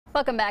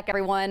Welcome back,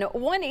 everyone.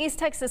 One East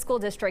Texas school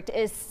district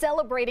is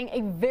celebrating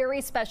a very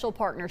special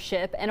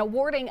partnership and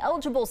awarding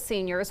eligible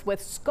seniors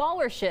with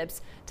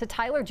scholarships to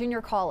Tyler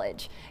Junior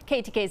College.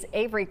 KETK's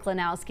Avery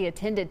Klanowski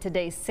attended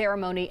today's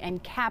ceremony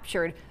and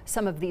captured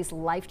some of these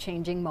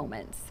life-changing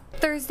moments.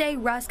 Thursday,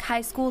 Rusk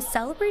High School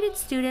celebrated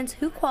students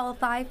who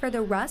qualify for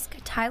the Rusk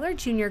Tyler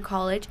Junior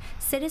College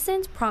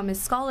Citizens Promise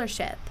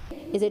Scholarship.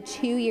 Is a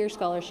 2-year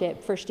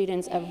scholarship for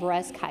students of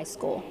Rusk High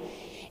School.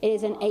 It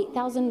is an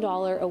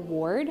 $8,000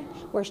 award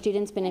where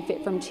students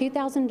benefit from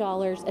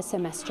 $2,000 a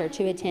semester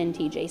to attend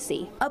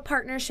TJC. A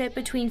partnership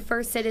between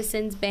First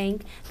Citizens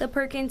Bank, the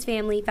Perkins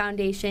Family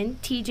Foundation,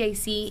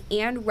 TJC,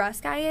 and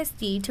Rusk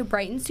ISD to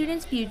brighten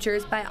students'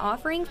 futures by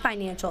offering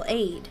financial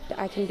aid.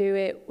 I can do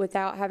it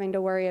without having to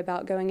worry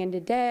about going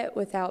into debt,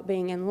 without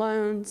being in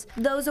loans.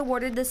 Those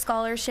awarded the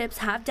scholarships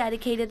have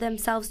dedicated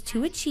themselves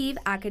to achieve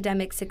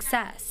academic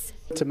success.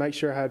 To make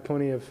sure I had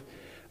plenty of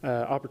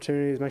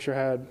opportunities, make sure I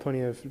had plenty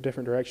of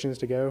different directions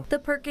to go. The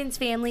Perkins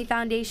Family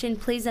Foundation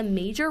plays a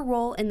major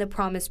role in the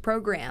Promise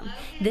program.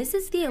 This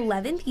is the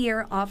 11th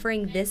year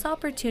offering this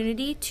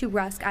opportunity to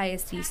Rusk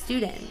ISD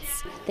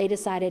students. They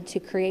decided to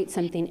create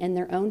something in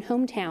their own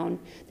hometown,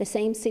 the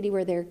same city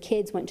where their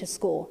kids went to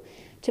school,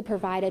 to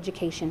provide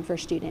education for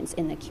students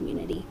in the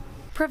community.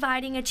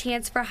 Providing a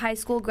chance for high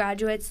school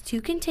graduates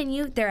to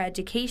continue their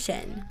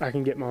education. I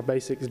can get my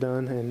basics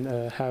done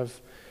and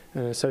have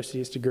an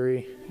associate's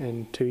degree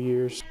in 2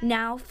 years.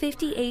 Now,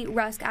 58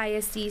 Rusk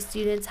ISD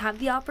students have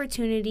the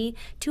opportunity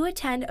to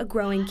attend a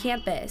growing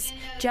campus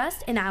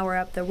just an hour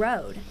up the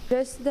road.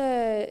 Just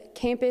the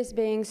campus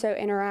being so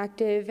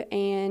interactive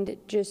and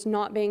just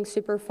not being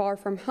super far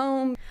from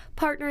home.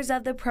 Partners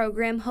of the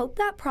program hope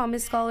that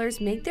Promise Scholars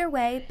make their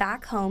way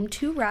back home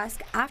to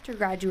Rusk after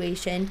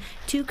graduation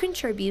to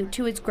contribute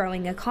to its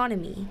growing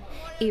economy.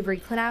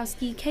 Avery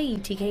Klanowski,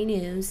 KETK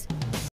News.